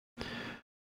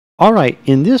Alright,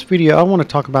 in this video I want to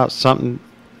talk about something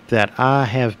that I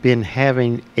have been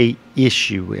having a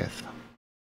issue with.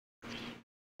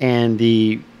 And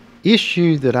the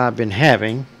issue that I've been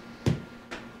having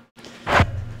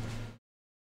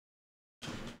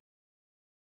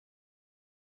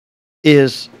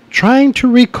is trying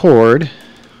to record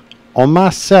on my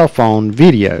cell phone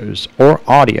videos or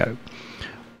audio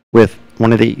with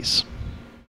one of these.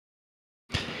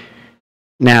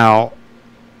 Now,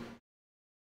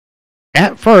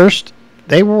 at first,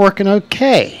 they were working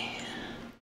okay.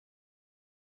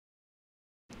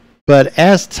 But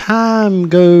as time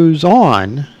goes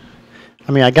on,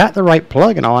 I got the right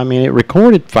plug and all. It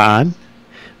recorded fine.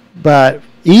 But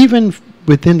even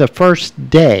within the first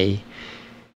day,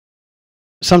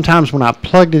 sometimes when I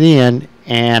plugged it in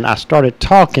and I started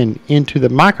talking into the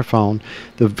microphone,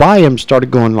 the volume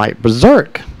started going like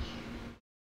berserk.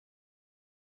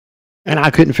 And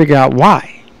I couldn't figure out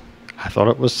why. I thought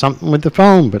it was something with the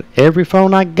phone, but every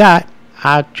phone I got,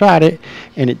 I tried it,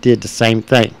 and it did the same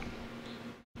thing.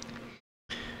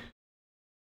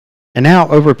 And now,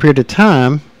 over a period of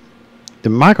time, the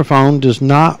microphone does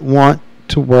not want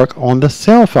to work on the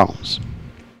cell phones.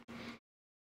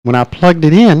 When I plugged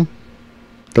it in,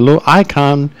 the little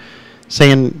icon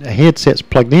saying a headset's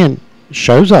plugged in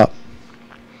shows up,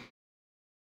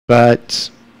 but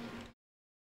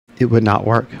it would not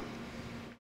work.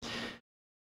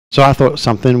 So I thought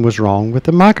something was wrong with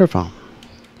the microphone.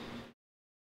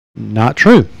 Not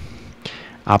true.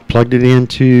 I plugged it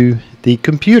into the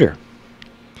computer.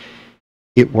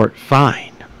 It worked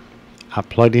fine. I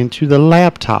plugged into the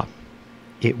laptop.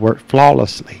 It worked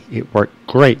flawlessly. It worked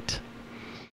great.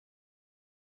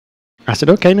 I said,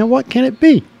 okay, now what can it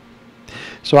be?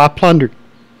 So I plundered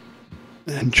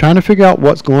and trying to figure out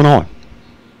what's going on.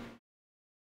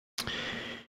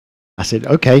 I said,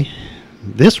 okay,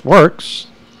 this works.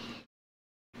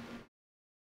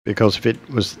 Because if it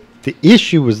was the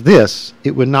issue was this,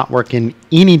 it would not work in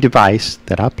any device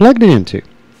that I plugged it into.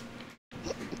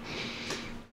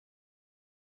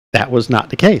 That was not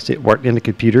the case. It worked in the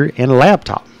computer and a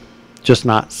laptop, just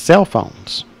not cell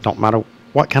phones. Don't matter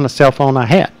what kind of cell phone I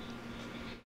had.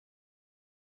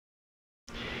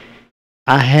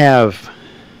 I have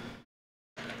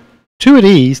two of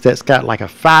these that's got like a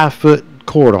 5-foot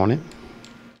cord on it.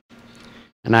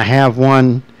 And I have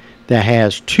one that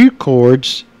has two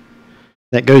cords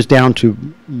that goes down to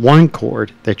one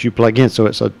cord that you plug in. So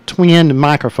it's a twin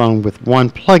microphone with one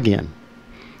plug-in.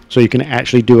 So you can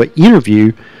actually do an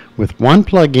interview with one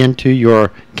plug-in to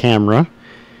your camera,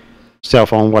 cell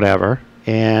phone, whatever,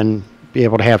 and be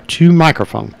able to have two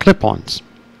microphone clip-ons.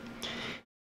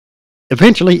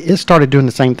 Eventually, it started doing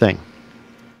the same thing.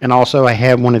 And also, I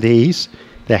have one of these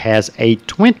that has a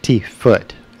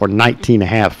 20-foot or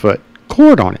 19.5-foot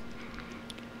cord on it.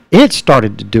 It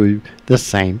started to do the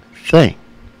same thing.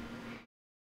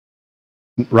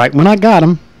 Right when I got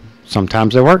them,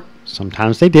 sometimes they worked,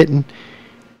 sometimes they didn't.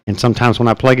 And sometimes when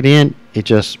I plug it in, it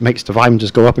just makes the volume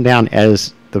just go up and down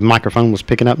as the microphone was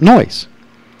picking up noise.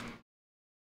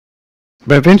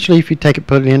 But eventually, if you take it,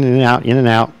 put it in and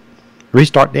out,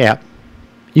 restart the app,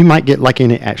 you might get lucky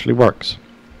and it actually works.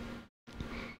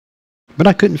 But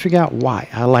I couldn't figure out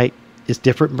why. It's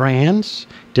different brands,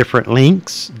 different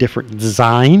links, different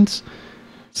designs,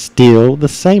 still the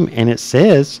same. And it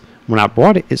says when I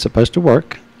bought it, it's supposed to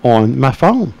work on my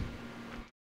phone.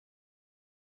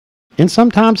 And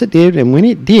sometimes it did, and when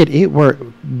it did, it worked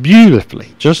beautifully,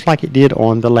 just like it did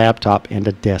on the laptop and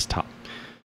the desktop.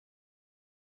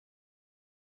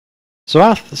 So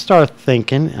I started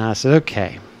thinking, and I said,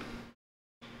 okay,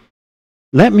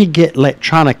 let me get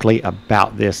electronically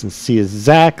about this and see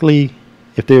exactly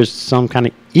if there's some kind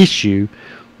of issue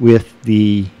with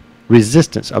the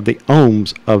resistance of the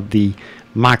ohms of the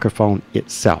microphone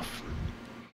itself.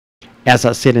 As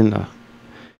I said in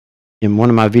one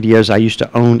of my videos, I used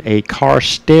to own a car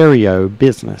stereo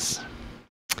business.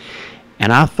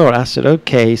 And I said,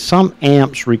 okay, some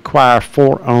amps require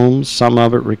 4 ohms, some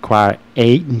of it require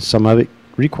 8, and some of it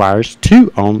requires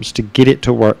 2 ohms to get it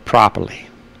to work properly.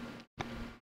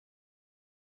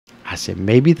 I said,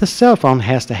 maybe the cell phone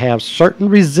has to have certain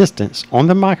resistance on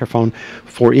the microphone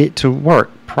for it to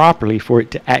work properly, for it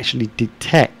to actually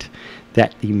detect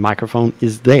that the microphone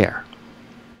is there.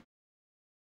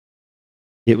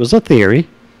 It was a theory,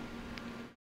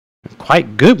 a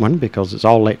quite good one because it's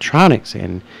all electronics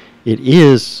and it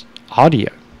is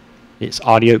audio. It's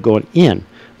audio going in,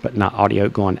 but not audio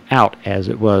going out as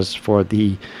it was for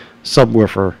the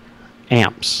subwoofer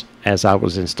amps as I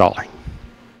was installing.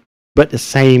 But the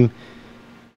same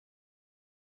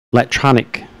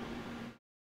electronic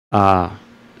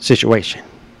situation.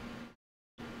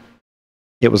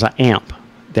 it was an amp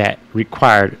that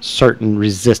required certain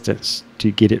resistance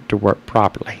to get it to work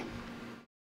properly.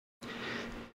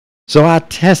 So I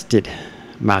tested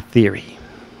my theory.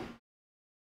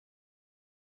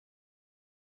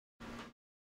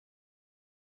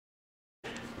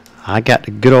 I got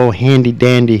the good old handy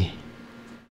dandy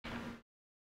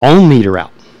ohm meter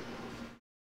out.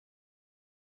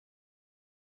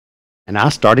 And I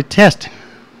started testing.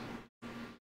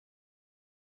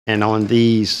 And on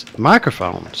these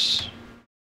microphones,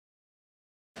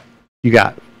 you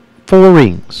got 4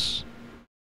 rings,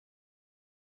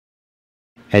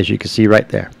 as you can see right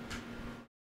there.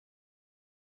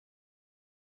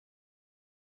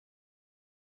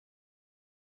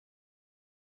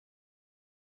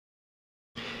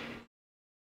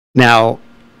 Now,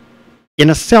 in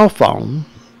a cell phone,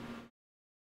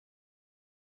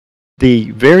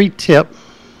 the very tip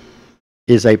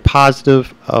is a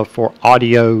positive for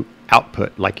audio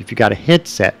output. Like if you got a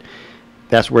headset,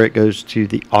 that's where it goes to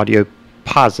the audio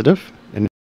positive. And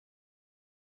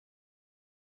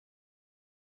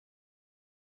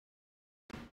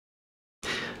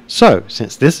so,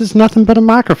 since this is nothing but a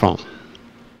microphone,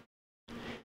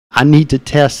 I need to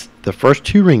test the first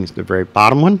 2 rings, the very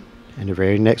bottom one and the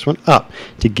very next one up,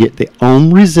 to get the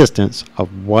ohm resistance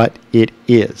of what it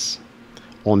is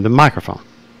on the microphone.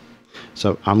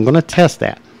 So I'm going to test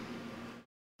that.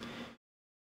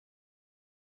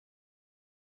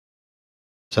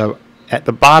 So at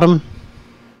the bottom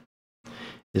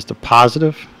is the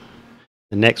positive.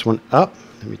 The next one up,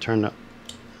 let me turn the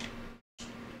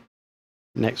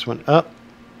next one up,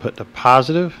 put the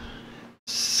positive.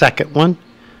 Second one,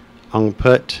 I'm going to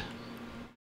put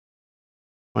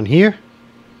on here,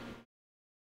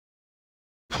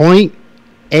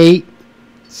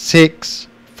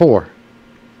 0.864,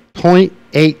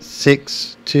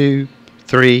 0.862,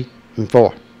 3, and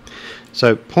 4.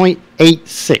 So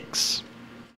 0.86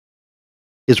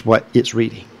 is what it's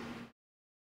reading.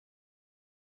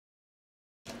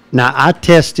 Now I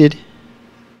tested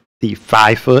the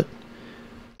 5-foot,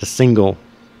 the single,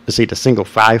 let's see, the single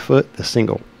 5-foot, the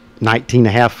single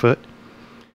 19.5 foot,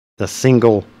 the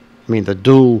single, the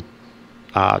dual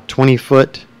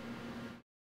 20-foot,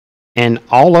 and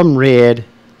all of them read,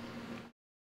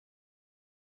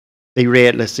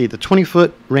 let's see, the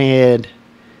 20-foot read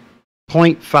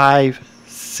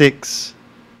 0.560.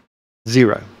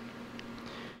 The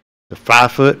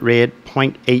 5-foot read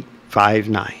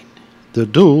 0.859. The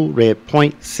dual read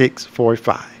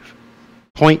 0.645.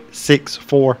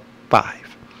 0.645.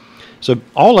 So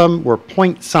all of them were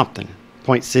point something.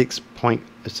 0.6,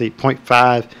 let's see,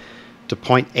 0.5 to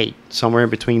 0.8, somewhere in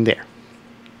between there.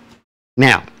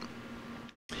 Now,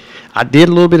 I did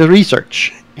a little bit of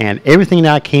research, and everything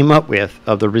that I came up with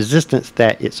of the resistance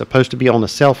that it's supposed to be on the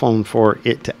cell phone for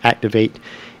it to activate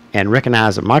and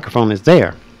recognize the microphone is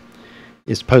there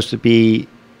is supposed to be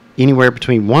anywhere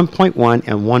between 1.1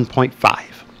 and 1.5.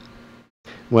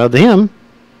 Well, them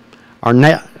are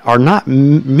not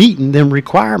meeting them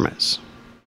requirements.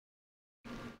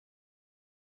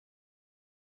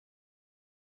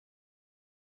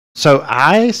 So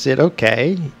I said,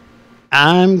 okay,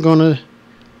 I'm going to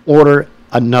order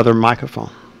another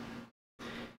microphone.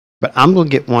 But I'm going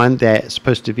to get one that's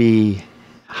supposed to be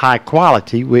high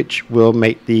quality, which will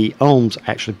make the ohms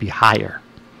actually be higher.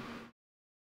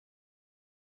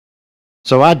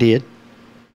 So I did.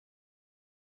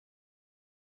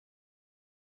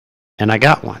 And I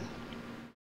got one.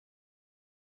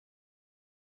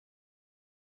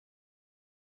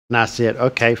 And I said,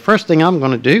 okay, first thing I'm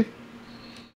going to do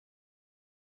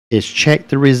is check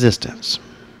the resistance.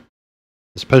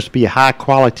 It's supposed to be a high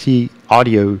quality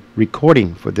audio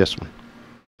recording for this one.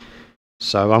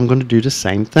 So I'm going to do the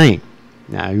same thing.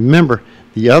 Now remember,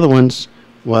 the other ones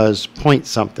was point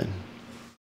something.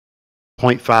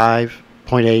 0.5,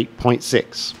 0.8,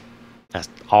 0.6. That's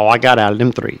all I got out of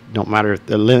them 3. Don't matter if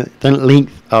the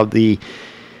length of the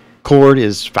cord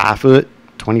is 5 foot,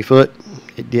 20 foot.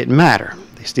 It didn't matter.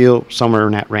 They're still somewhere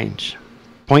in that range.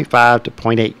 0.5 to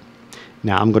 0.8.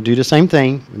 Now I'm going to do the same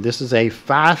thing. This is a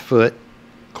 5-foot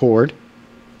cord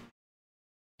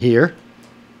here.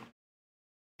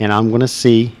 And I'm going to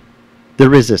see the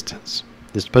resistance.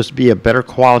 This is supposed to be a better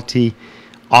quality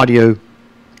audio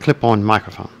clip-on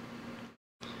microphone.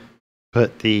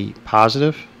 Put the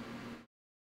positive,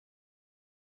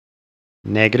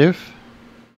 negative,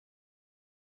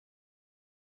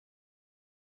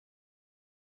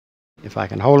 if I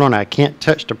can hold on, I can't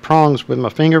touch the prongs with my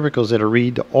finger because it'll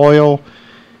read the oil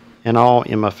and all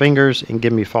in my fingers and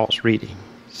give me false reading.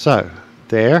 So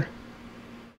there,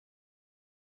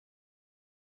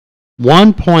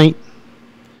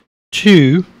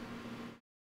 1.2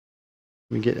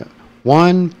 Let me get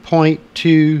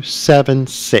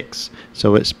 1.276.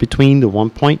 So it's between the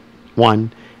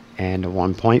 1.1 and the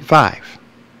 1.5.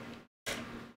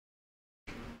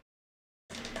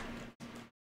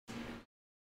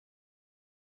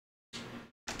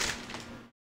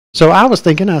 So I was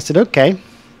thinking, I said, okay,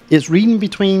 it's reading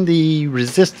between the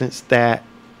resistance that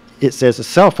it says a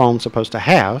cell phone's supposed to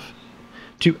have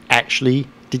to actually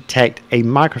detect a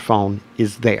microphone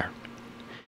is there.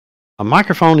 A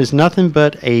microphone is nothing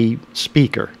but a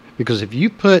speaker, because if you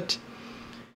put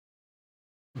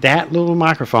that little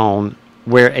microphone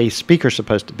where a speaker's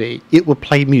supposed to be, it will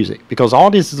play music, because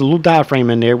all this is a little diaphragm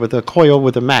in there with a coil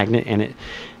with a magnet, and it,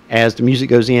 as the music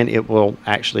goes in, it will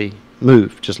actually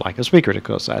move just like a speaker,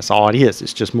 because that's all it is.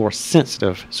 It's just more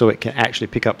sensitive, so it can actually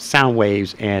pick up sound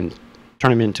waves and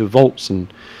turn them into volts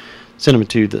and send them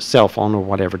to the cell phone or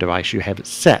whatever device you have it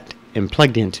set and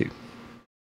plugged into.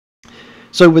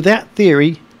 So with that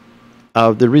theory,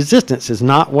 the resistance is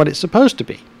not what it's supposed to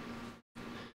be,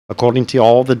 according to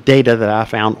all the data that I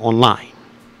found online.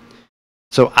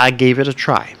 So I gave it a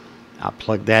try. I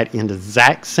plugged that in the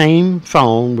exact same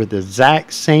phone with the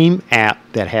exact same app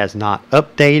that has not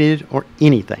updated or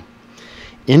anything.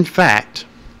 In fact,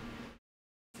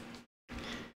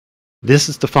 this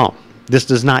is the phone. This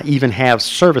does not even have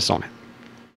service on it.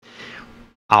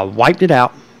 I wiped it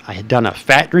out. I had done a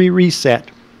factory reset,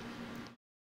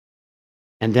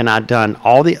 and then I'd done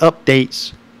all the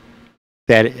updates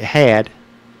that it had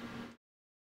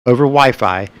over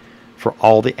Wi-Fi for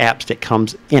all the apps that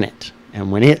comes in it.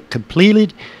 And when it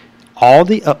completed all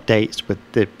the updates with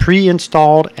the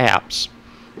pre-installed apps,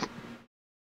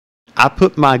 I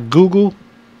put my Google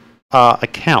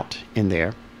account in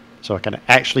there so I can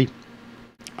actually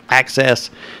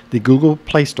access the Google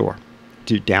Play Store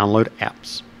to download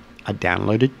apps. I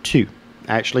downloaded 2.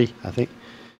 Actually, I think,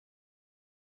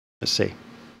 let's see.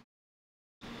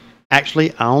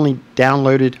 Actually, I only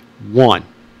downloaded 1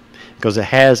 because it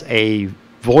has a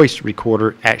voice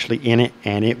recorder actually in it,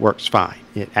 and it works fine.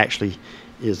 It actually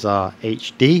is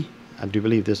HD. I do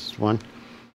believe this is one.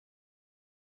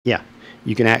 Yeah,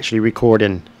 you can actually record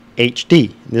in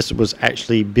HD. This was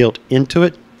actually built into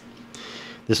it.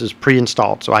 This is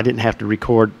pre-installed, so I didn't have to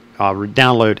record,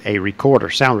 download a recorder,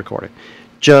 sound recorder.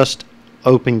 Just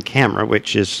open camera,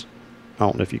 which is, I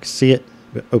don't know if you can see it,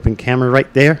 but open camera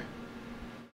right there.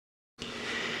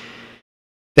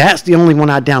 That's the only one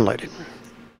I downloaded.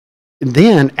 And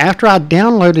then after I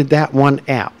downloaded that one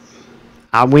app,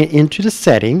 I went into the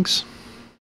settings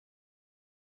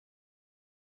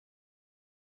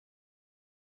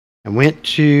and went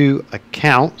to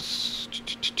accounts.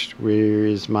 Where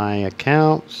is my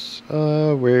accounts?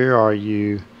 Where are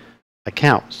you?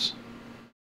 Accounts.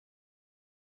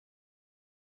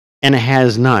 And it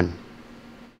has none.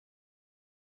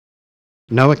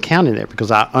 No account in there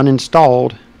because I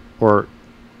uninstalled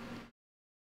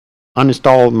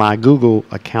my Google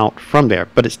account from there,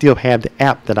 but it still had the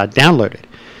app that I downloaded.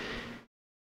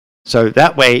 So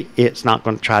that way it's not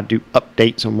going to try to do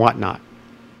updates and whatnot.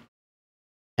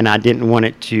 And I didn't want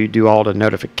it to do all the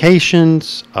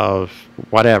notifications of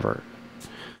whatever.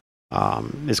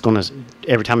 It's going to,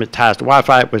 every time it ties to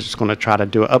Wi-Fi, it was just going to try to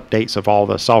do updates of all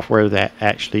the software that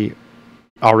actually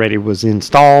already was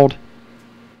installed,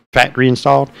 factory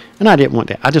installed, and I didn't want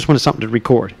that. I just wanted something to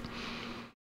record.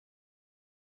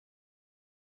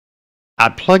 I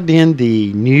plugged in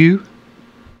the new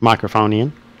microphone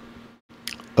in,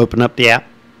 opened up the app,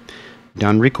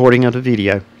 done recording of the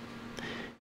video.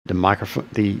 The microphone,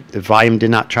 the volume did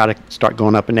not try to start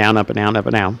going up and down, up and down, up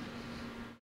and down.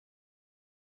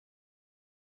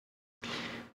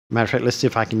 Matter of fact, let's see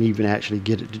if I can even actually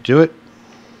get it to do it.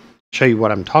 Show you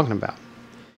what I'm talking about.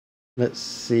 Let's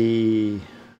see.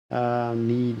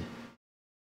 The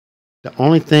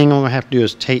only thing I'm going to have to do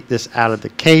is take this out of the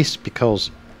case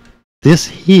because this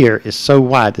here is so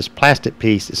wide. This plastic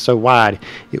piece is so wide,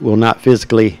 it will not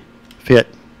physically fit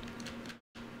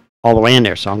all the way in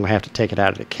there. So I'm going to have to take it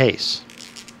out of the case.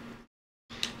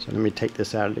 So let me take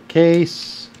this out of the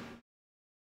case.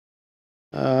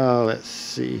 Let's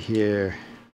see here.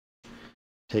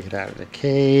 Take it out of the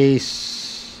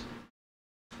case.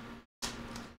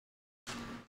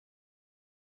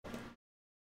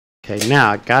 Okay,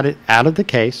 now I got it out of the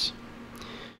case.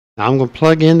 Now I'm going to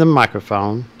plug in the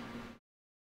microphone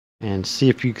and see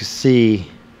if you can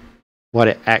see what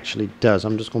it actually does.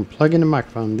 I'm just going to plug in the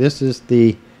microphone. This is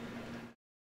this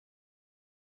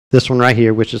one right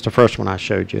here, which is the first one I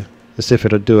showed you. Let's see if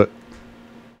it'll do it.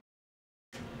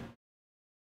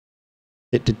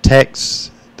 It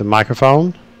detects the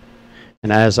microphone,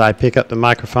 and as I pick up the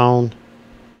microphone,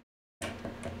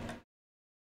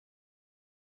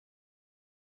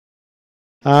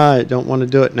 I don't want to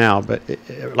do it now, but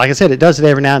like I said, it does it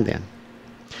every now and then.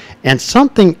 And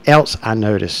something else I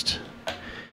noticed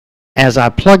as I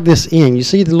plug this in, you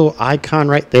see the little icon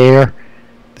right there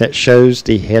that shows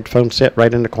the headphone set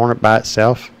right in the corner by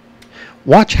itself?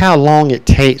 Watch how long it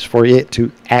takes for it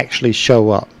to actually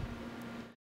show up.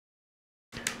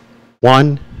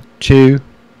 1, 2.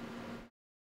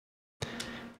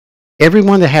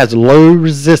 Everyone that has low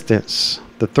resistance,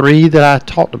 the 3 that I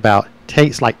talked about,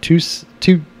 takes like two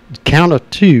count of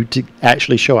 2 to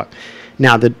actually show up.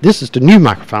 Now this is the new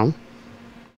microphone.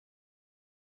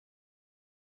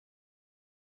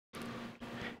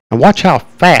 And watch how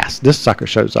fast this sucker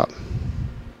shows up.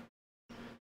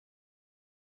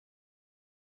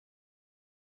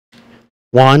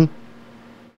 One.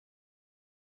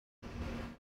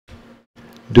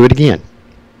 Do it again.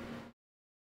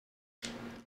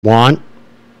 1.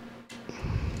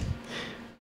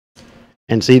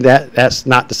 And see that's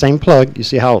not the same plug. You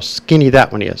see how skinny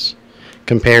that one is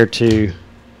compared to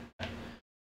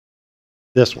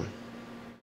this one.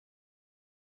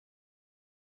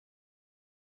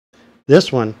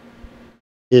 This one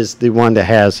is the one that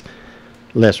has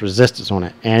less resistance on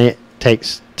it, and it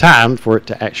takes time for it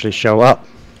to actually show up.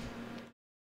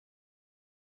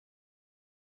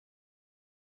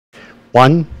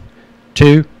 1,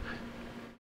 2.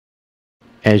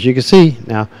 As you can see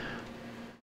now,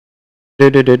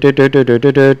 it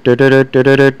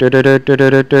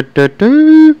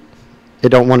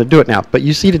don't want to do it now, but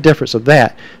you see the difference of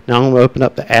that. Now I'm going to open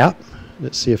up the app.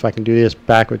 Let's see if I can do this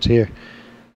backwards here.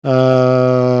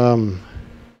 Open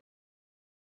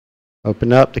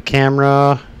up the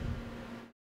camera.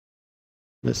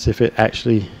 Let's see if it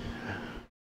actually,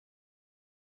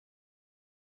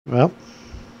 well,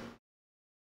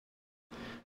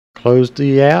 close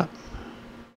the app.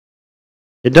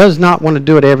 It does not want to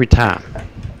do it every time.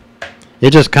 It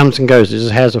just comes and goes. It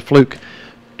just has a fluke.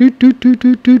 It don't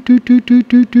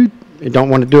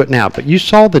want to do it now. But you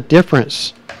saw the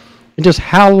difference in just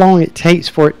how long it takes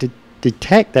for it to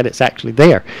detect that it's actually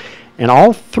there. And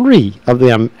all 3 of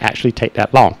them actually take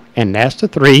that long. And that's the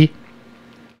 3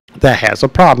 that has a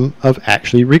problem of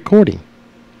actually recording.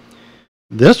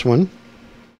 This one,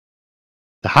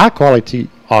 the high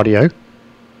quality audio,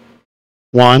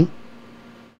 1.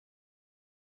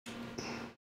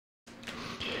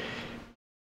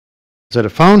 So the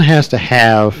phone has to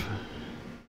have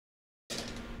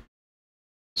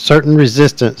certain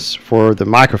resistance for the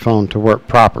microphone to work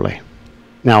properly.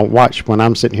 Now watch, when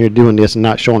I'm sitting here doing this and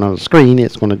not showing on the screen,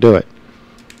 it's going to do it.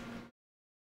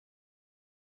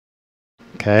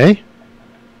 Okay.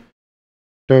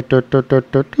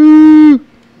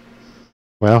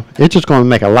 Well, it's just going to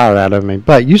make a lot out of me.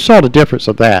 But you saw the difference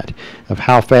of that, of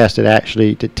how fast it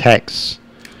actually detects,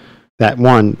 that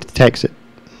one detects it.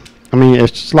 I mean,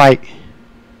 it's just like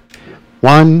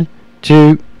 1,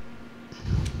 2.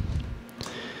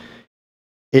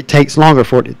 It takes longer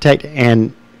for it to detect,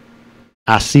 and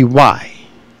I see why.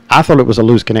 I thought it was a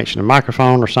loose connection to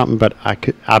microphone or something, but I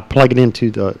plug it into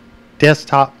the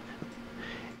desktop,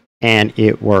 and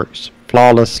it works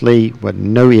flawlessly with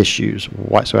no issues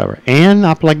whatsoever. And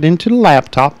I plugged it into the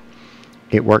laptop.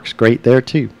 It works great there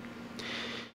too.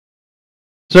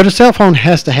 So the cell phone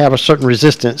has to have a certain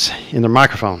resistance in the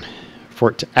microphone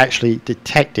for it to actually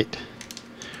detect it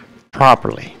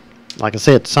properly. Like I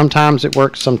said, sometimes it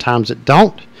works, sometimes it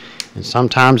don't, and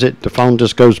sometimes the phone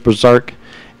just goes berserk.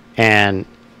 And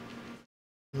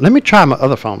let me try my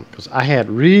other phone, because I had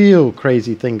real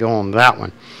crazy thing going on with that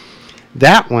one.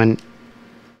 That one,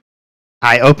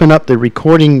 I opened up the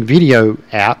recording video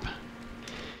app,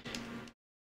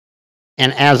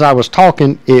 and as I was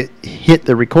talking, it hit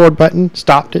the record button,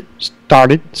 stopped it,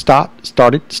 started, stopped,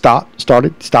 started, stopped,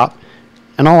 started, stopped.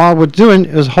 And all I was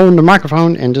doing was holding the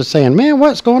microphone and just saying, man,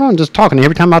 what's going on? Just talking.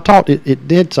 Every time I talked, it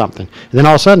did something. And then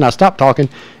all of a sudden, I stopped talking,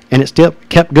 and it still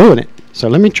kept doing it. So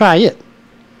let me try it.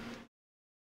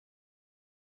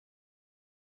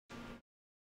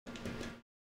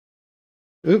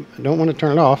 Oop, I don't want to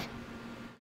turn it off.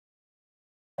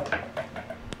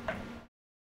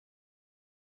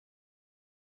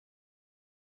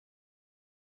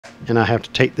 And I have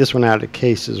to take this one out of the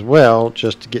case as well,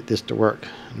 just to get this to work.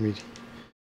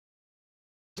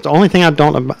 It's the only thing I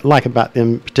don't like about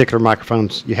them particular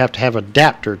microphones. You have to have an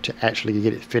adapter to actually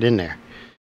get it fit in there.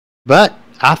 But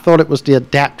I thought it was the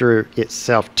adapter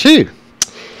itself too,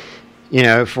 you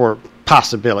know, for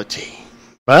possibility.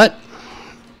 But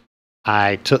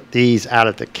I took these out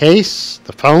of the case,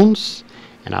 the phones,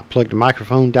 and I plugged the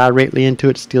microphone directly into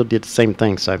it. Still did the same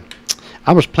thing. So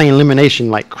I was playing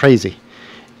elimination like crazy,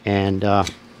 and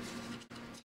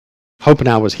hoping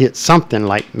I was hit something,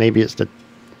 like maybe it's the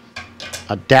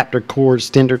adapter cord,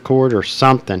 extender cord, or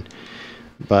something,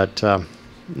 but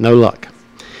no luck.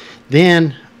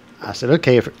 Then I said,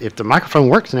 okay, if the microphone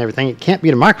works and everything, it can't be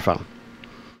the microphone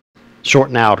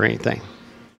shorting out or anything.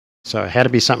 So it had to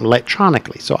be something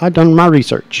electronically. So I done my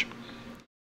research.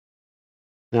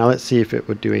 Now let's see if it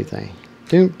would do anything.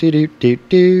 Let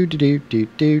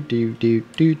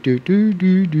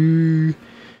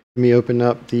me open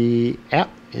up the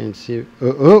app and see.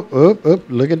 Oh,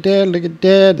 look at that, look at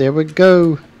that. There we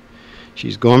go.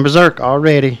 She's going berserk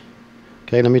already.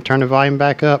 Okay, let me turn the volume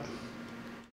back up.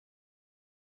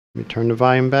 Let me turn the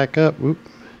volume back up. Whoop.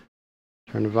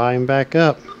 Turn the volume back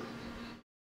up.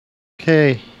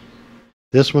 Okay.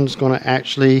 This one's going to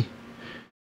actually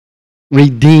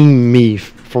redeem me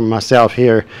from myself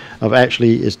here of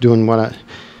actually is doing what I...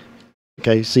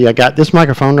 Okay, see, I got this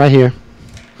microphone right here.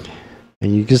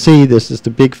 And you can see this is the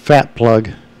big fat plug.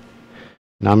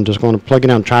 And I'm just going to plug it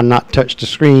in. I'm trying not to touch the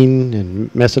screen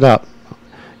and mess it up.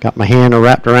 Got my hand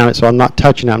wrapped around it so I'm not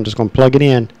touching it. I'm just going to plug it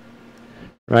in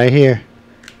right here.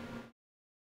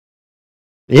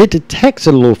 It detects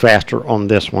it a little faster on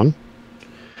this one.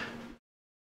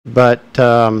 But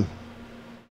up,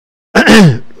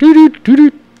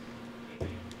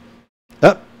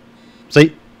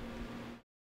 see,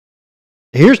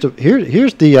 here's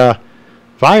the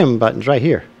volume buttons right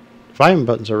here. Volume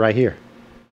buttons are right here,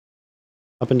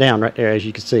 up and down right there, as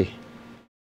you can see.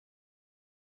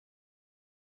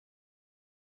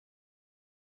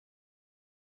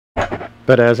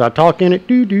 But as I talk in it,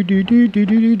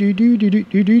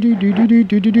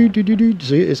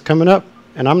 see, it's coming up,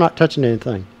 and I'm not touching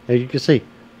anything. As you can see,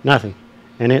 nothing,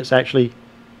 and it's actually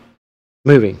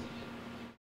moving.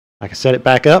 I can set it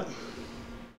back up.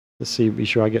 Let's see, be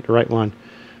sure I get the right one.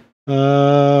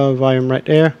 Volume right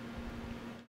there.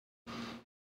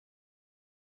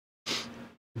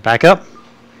 Back up.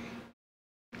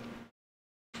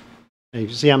 And you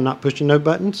can see I'm not pushing no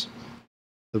buttons.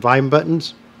 The volume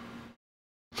buttons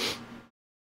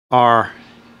are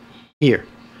here.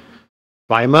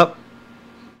 Volume up,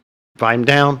 volume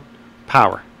down,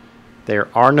 power.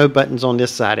 There are no buttons on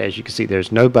this side. As you can see,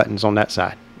 there's no buttons on that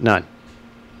side. None.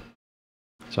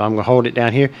 So I'm going to hold it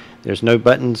down here. There's no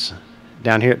buttons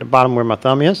down here at the bottom where my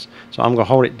thumb is. So I'm going to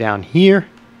hold it down here.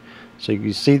 So you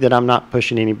can see that I'm not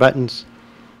pushing any buttons.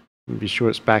 Be sure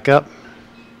it's back up.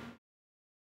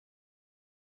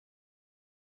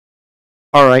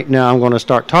 Alright, now I'm going to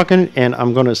start talking and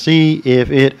I'm going to see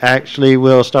if it actually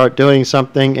will start doing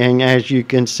something. And as you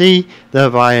can see, the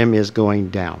volume is going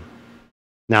down.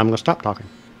 Now I'm going to stop talking.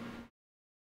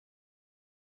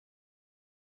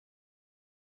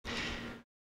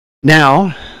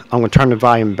 Now I'm going to turn the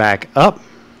volume back up.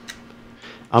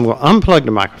 I'm going to unplug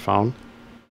the microphone.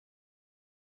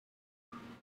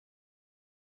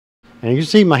 And you can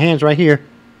see my hands right here.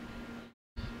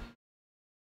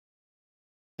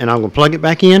 And I'm going to plug it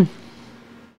back in.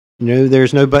 You know,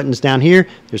 there's no buttons down here.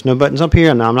 There's no buttons up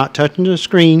here. And I'm not touching the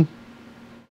screen.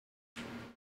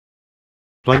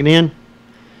 Plug it in.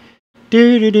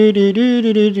 Oh,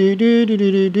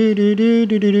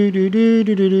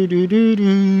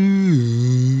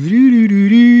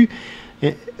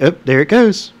 there it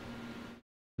goes.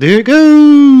 There it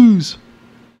goes.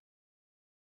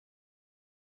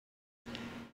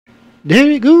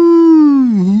 There it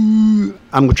goes.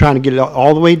 I'm trying to get it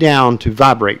all the way down to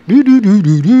vibrate. Now,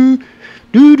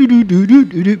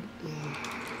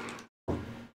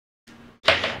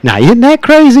 isn't that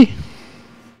crazy?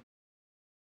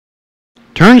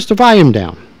 Turns the volume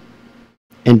down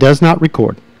and does not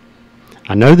record.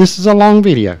 I know this is a long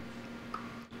video,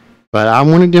 but I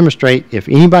want to demonstrate if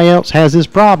anybody else has this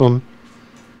problem.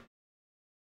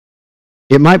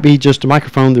 It might be just a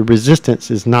microphone, the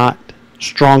resistance is not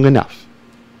strong enough.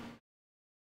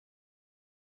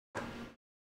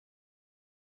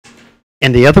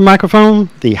 And the other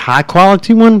microphone, the high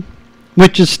quality one,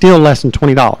 which is still less than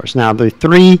 $20. Now the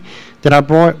three that I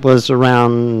bought was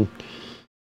around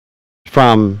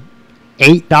from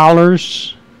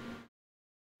 $8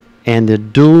 and the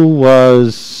dual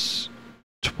was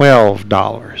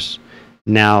 $12.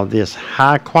 Now this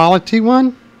high quality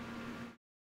one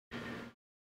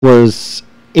was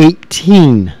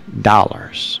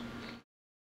 $18.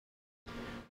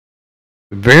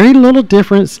 Very little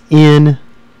difference in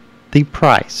the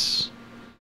price.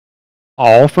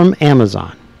 All from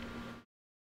Amazon.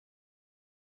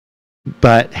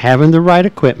 But having the right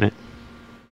equipment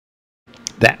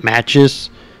that matches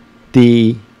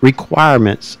the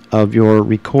requirements of your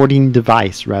recording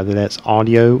device, whether that's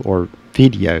audio or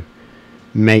video,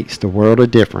 makes the world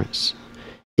of difference.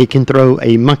 It can throw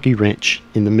a monkey wrench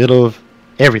in the middle of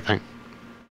everything.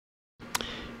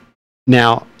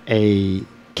 Now, a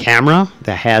camera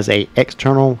that has a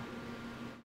external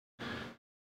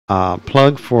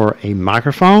plug for a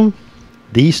microphone,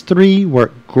 these three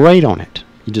work great on it.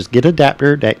 You just get an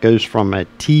adapter that goes from a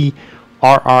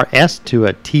TRRS to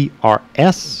a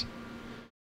TRS,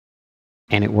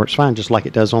 and it works fine, just like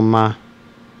it does on my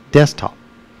desktop.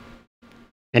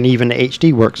 And even the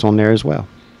HD works on there as well.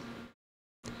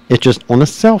 It's just on a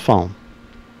cell phone,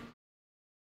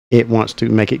 it wants to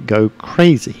make it go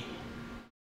crazy.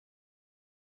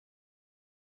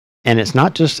 And it's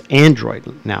not just Android.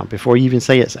 Now, before you even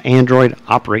say it's Android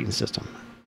operating system,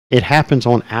 it happens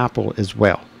on Apple as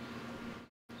well.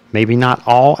 Maybe not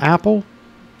all Apple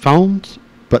phones,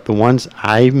 but the ones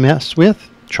I mess with,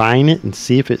 trying it and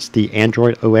see if it's the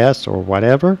Android OS or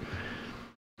whatever.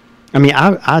 I mean,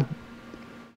 I've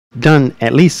done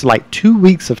at least like 2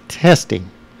 weeks of testing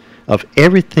of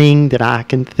everything that I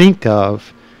can think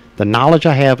of, the knowledge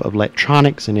I have of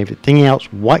electronics and everything else,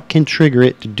 what can trigger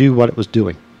it to do what it was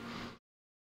doing.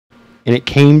 And it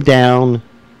came down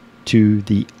to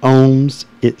the ohms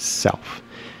itself.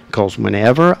 Because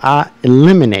whenever I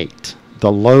eliminate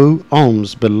the low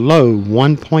ohms below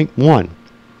 1.1,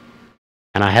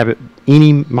 and I have it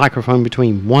any microphone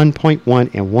between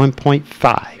 1.1 and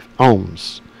 1.5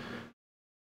 ohms,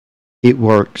 it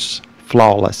works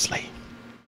flawlessly.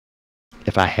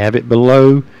 If I have it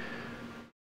below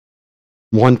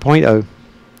 1.0,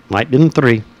 like in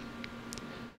 3,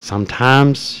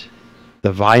 sometimes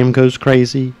the volume goes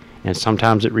crazy, and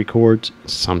sometimes it records,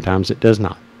 sometimes it does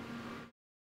not.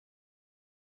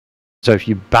 So if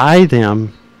you buy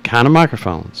them kind of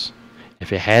microphones,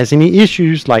 if it has any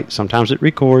issues, like sometimes it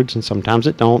records and sometimes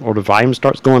it don't, or the volume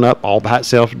starts going up all by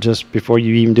itself just before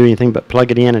you even do anything but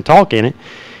plug it in and talk in it,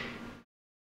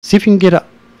 see if you can get an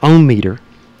ohm meter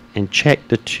and check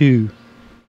the two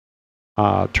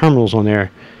terminals on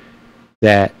there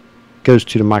that goes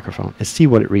to the microphone and see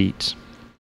what it reads.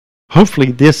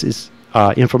 Hopefully this is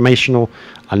informational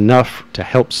enough to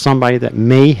help somebody that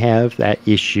may have that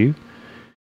issue.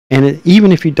 And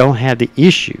even if you don't have the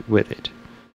issue with it,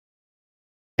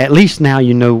 at least now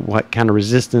you know what kind of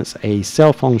resistance a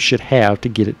cell phone should have to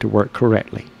get it to work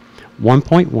correctly.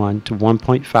 1.1 to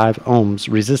 1.5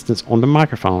 ohms resistance on the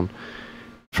microphone.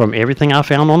 From everything I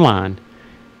found online,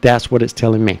 that's what it's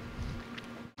telling me.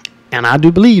 And I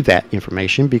do believe that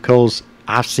information because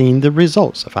I've seen the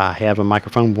results. If I have a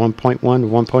microphone 1.1 to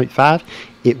 1.5,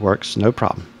 it works no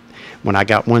problem. When I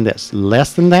got one that's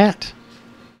less than that,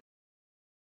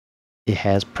 it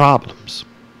has problems.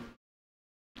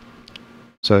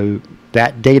 So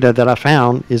that data that I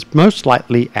found is most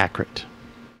likely accurate.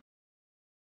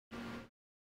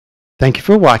 Thank you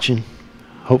for watching.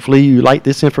 Hopefully you like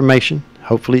this information.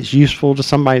 Hopefully it's useful to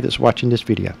somebody that's watching this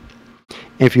video.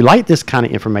 And if you like this kind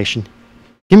of information,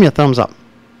 give me a thumbs up.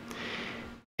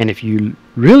 And if you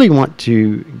really want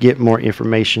to get more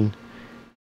information,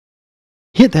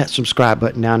 hit that subscribe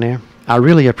button down there. I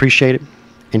really appreciate it.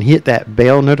 And hit that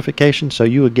bell notification so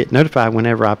you will get notified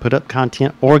whenever I put up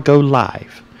content or go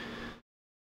live.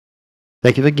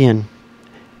 Thank you again,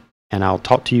 and I'll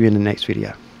talk to you in the next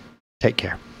video. Take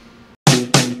care.